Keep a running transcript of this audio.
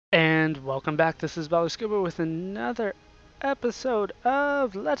And welcome back. This is ballerscuba with another episode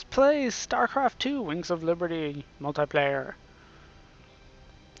of Let's Play Starcraft 2 Wings of Liberty multiplayer.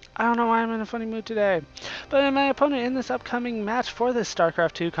 I don't know why I'm in a funny mood today, but my opponent in this upcoming match for this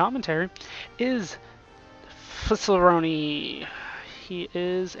Starcraft 2 commentary is Fslrony. He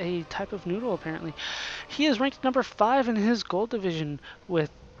is a type of noodle apparently. He is ranked number 5 in his gold division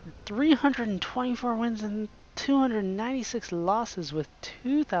with 324 wins and 296 losses with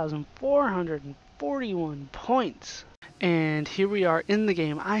 2,441 points. And here we are in the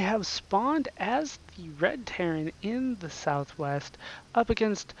game. I have spawned as the Red Terran in the southwest up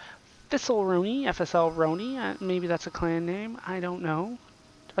against Fslrony, Fslrony. Maybe that's a clan name. I don't know.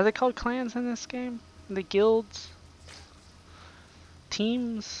 Are they called clans in this game? The guilds?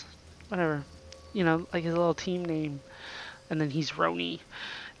 Teams? Whatever. You know, like his little team name. And then he's Rony.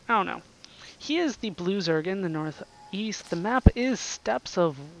 I don't know. He is the blue Zerg in the northeast. The map is Steppes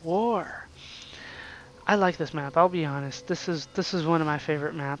of War. I like this map, I'll be honest. This is one of my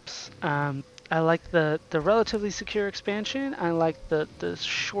favorite maps. I like the relatively secure expansion. I like the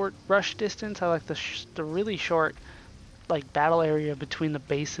short rush distance. I like the really short like battle area between the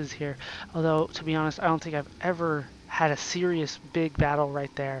bases here. Although to be honest, I don't think I've ever had a serious big battle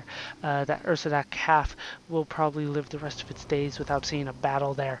right there. That Ursadak calf will probably live the rest of its days without seeing a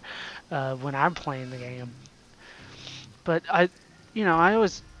battle there when I'm playing the game. But I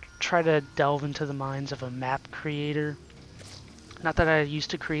always try to delve into the minds of a map creator. Not that I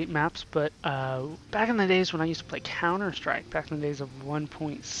used to create maps, but back in the days when I used to play Counter-Strike, back in the days of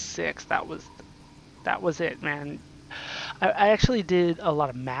 1.6, that was it, man. I actually did a lot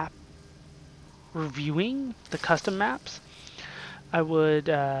of map reviewing, the custom maps. I would,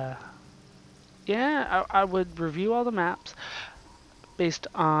 I would review all the maps based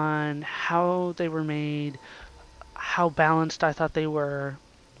on how they were made, how balanced I thought they were.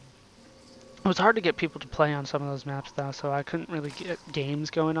 It was hard to get people to play on some of those maps though, so I couldn't really get games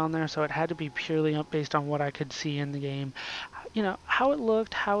going on there, so it had to be purely based on what I could see in the game. You know, how it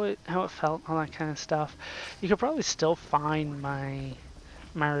looked, how it felt, all that kind of stuff. You could probably still find my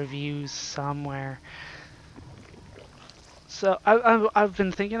reviews somewhere. So I've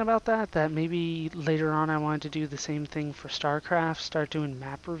been thinking about that maybe later on I wanted to do the same thing for StarCraft, start doing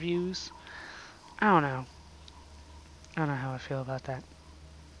map reviews. I don't know. I don't know how I feel about that.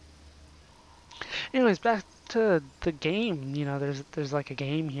 Anyways, back to the game. You know, there's like a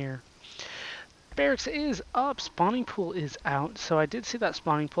game here. Barracks is up, spawning pool is out, so I did see that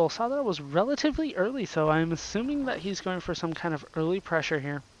spawning pool. Saw that it was relatively early, so I'm assuming that he's going for some kind of early pressure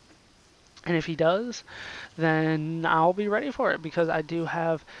here. And if he does, then I'll be ready for it because I do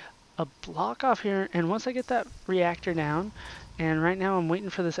have a block off here, and once I get that reactor down, and right now I'm waiting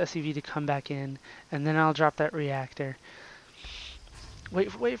for this SCV to come back in, and then I'll drop that reactor. Wait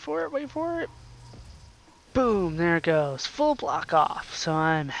for it. Boom, there it goes. Full block off. So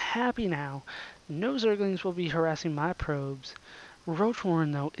I'm happy now. No Zerglings will be harassing my probes. Roach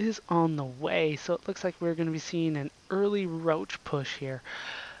Warren, though, is on the way. So it looks like we're going to be seeing an early Roach push here.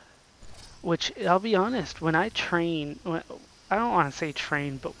 Which, I'll be honest, when I train, I don't want to say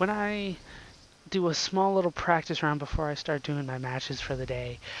train, but when I do a small little practice round before I start doing my matches for the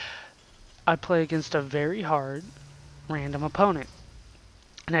day, I play against a very hard, random opponent.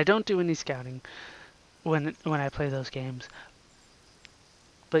 And I don't do any scouting when I play those games.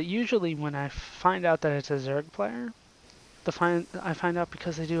 But usually when I find out that it's a Zerg player, I find out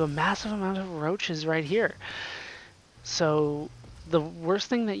because they do a massive amount of roaches right here. So the worst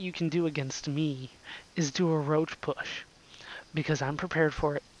thing that you can do against me is do a roach push, because I'm prepared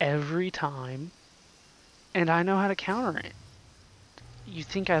for it every time, and I know how to counter it. You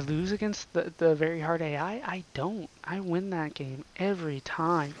think I lose against the very hard AI? I don't. I win that game every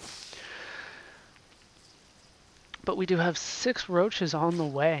time. But we do have 6 roaches on the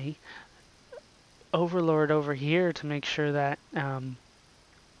way. Overlord over here to make sure that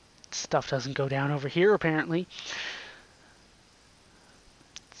stuff doesn't go down over here, apparently.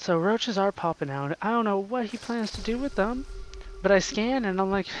 So roaches are popping out. I don't know what he plans to do with them, but I scan and I'm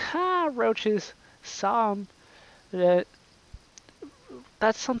like, ha, roaches, saw them.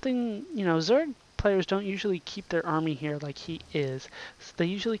 That's something, you know, Zerg players don't usually keep their army here like he is. So they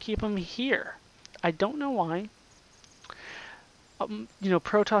usually keep them here. I don't know why. You know,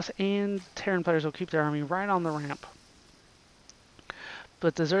 Protoss and Terran players will keep their army right on the ramp.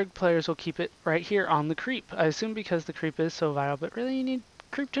 But the Zerg players will keep it right here on the creep. I assume because the creep is so vital, but really you need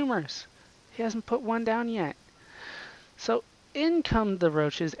creep tumors. He hasn't put one down yet. So in come the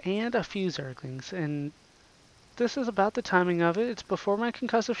roaches and a few Zerglings, and this is about the timing of it. It's before my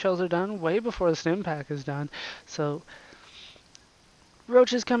concussive shells are done, way before the stim pack is done. So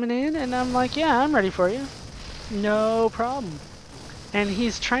roaches coming in, and I'm like, yeah, I'm ready for you. No problem. And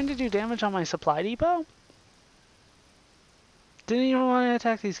he's trying to do damage on my supply depot. Didn't even want to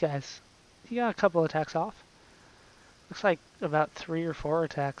attack these guys. He got a couple attacks off. Looks like about 3 or 4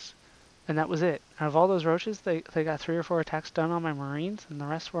 attacks. And that was it. Out of all those roaches, they got 3 or 4 attacks done on my Marines, and the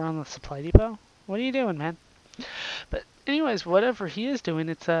rest were on the supply depot. What are you doing, man? But anyways, whatever he is doing,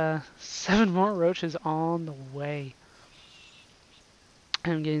 it's 7 more roaches on the way.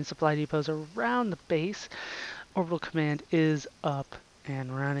 I'm getting supply depots around the base. Orbital command is up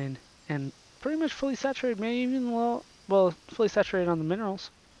and running, and pretty much fully saturated. Maybe even a little, well, fully saturated on the minerals.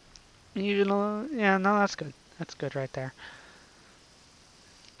 Even yeah, no, that's good. That's good right there.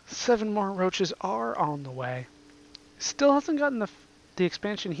 7 more roaches are on the way. Still hasn't gotten the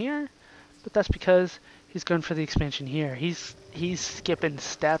expansion here, but that's because he's going for the expansion here. He's skipping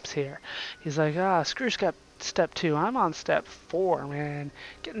steps here. He's like, screw step 2. I'm on step 4, man.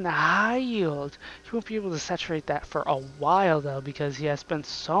 Getting the high yield. He won't be able to saturate that for a while, though, because he has spent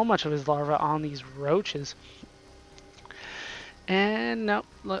so much of his larva on these roaches. And no,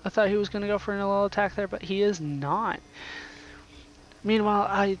 I thought he was going to go for an little attack there, but he is not.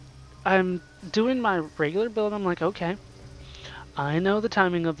 Meanwhile, I'm doing my regular build. I'm like, okay, I know the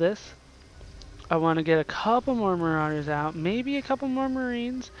timing of this. I want to get a couple more Marauders out, maybe a couple more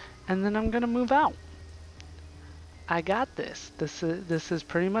Marines, and then I'm going to move out. I got this. This is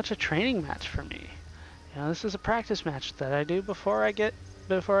pretty much a training match for me. You know, this is a practice match that I do before I get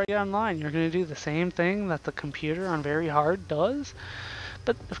online. You're going to do the same thing that the computer on very hard does,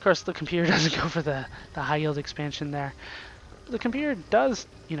 but of course the computer doesn't go for the high yield expansion there. The computer does,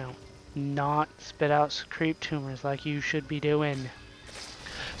 you know, not spit out creep tumors like you should be doing.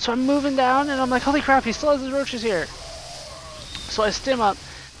 So I'm moving down, and I'm like, holy crap, he still has his roaches here. So I stim up.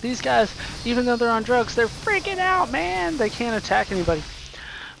 These guys, even though they're on drugs, they're freaking out, man. They can't attack anybody.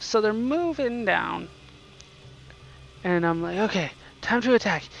 So they're moving down. And I'm like, okay, time to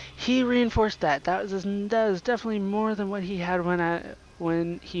attack. He reinforced that. That is definitely more than what he had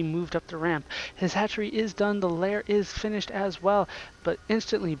when he moved up the ramp. His hatchery is done. The lair is finished as well. But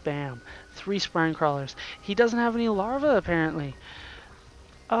instantly, bam, 3 spine crawlers. He doesn't have any larvae, apparently.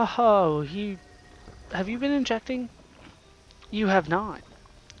 Oh, have you been injecting? You have not.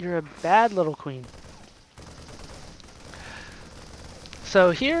 You're a bad little queen.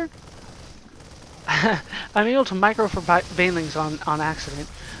 So here, I'm able to micro for banelings on accident,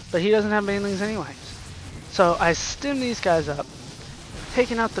 but he doesn't have banelings anyways. So I stim these guys up,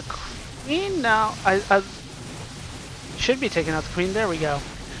 taking out the queen. Now I should be taking out the queen. There we go.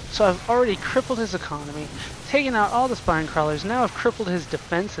 So I've already crippled his economy, taken out all the spine crawlers. Now I've crippled his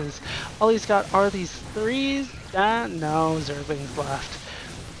defenses. All he's got are these 3s. No Zerglings left.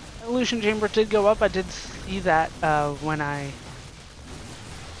 Evolution chamber did go up. I did see that when I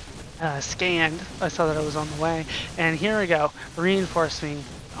scanned. I saw that it was on the way. And here we go, reinforcing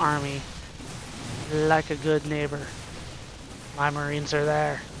army like a good neighbor. My Marines are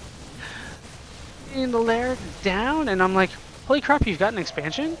there. In the lair down, and I'm like, holy crap, you've got an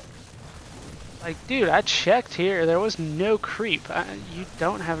expansion? Like, dude, I checked here. There was no creep. You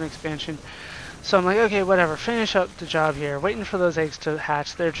don't have an expansion. So I'm like, okay, whatever. Finish up the job here. Waiting for those eggs to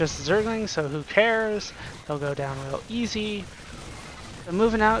hatch. They're just Zerglings, so who cares? They'll go down real easy. I'm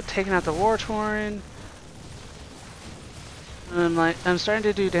moving out, taking out the War-Torn. And I'm starting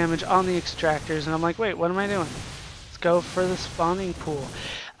to do damage on the extractors, and I'm like, wait, what am I doing? Let's go for the spawning pool.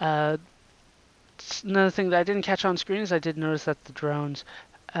 Another thing that I didn't catch on screen is I did notice that the drones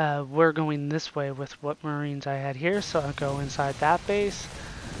were going this way with what Marines I had here, so I'll go inside that base.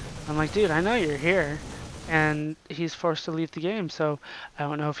 I'm like, dude, I know you're here. And he's forced to leave the game, so I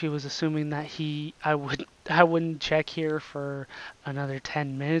don't know if he was assuming that I wouldn't check here for another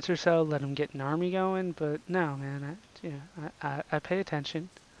 10 minutes or so, let him get an army going, but no, man, I pay attention.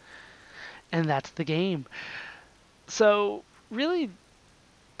 And that's the game. So really,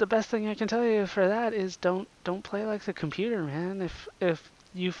 the best thing I can tell you for that is don't play like the computer, man. If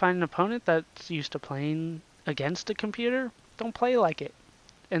you find an opponent that's used to playing against a computer, don't play like it.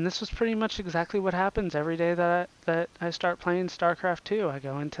 And this was pretty much exactly what happens every day that I start playing Starcraft 2. I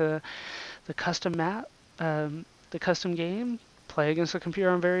go into the custom map, the custom game, play against the computer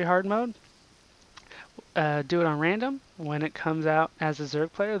on very hard mode, do it on random. When it comes out as a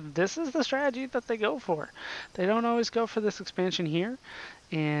Zerg player, this is the strategy that they go for. They don't always go for this expansion here,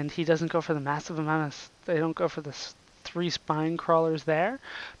 and he doesn't go for the massive amount of, they don't go for the 3 spine crawlers there,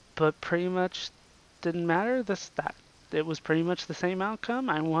 but pretty much didn't matter. It was pretty much the same outcome.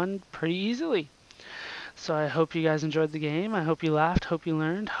 I won pretty easily. So I hope you guys enjoyed the game. I hope you laughed, hope you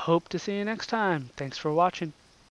learned. Hope to see you next time. Thanks for watching.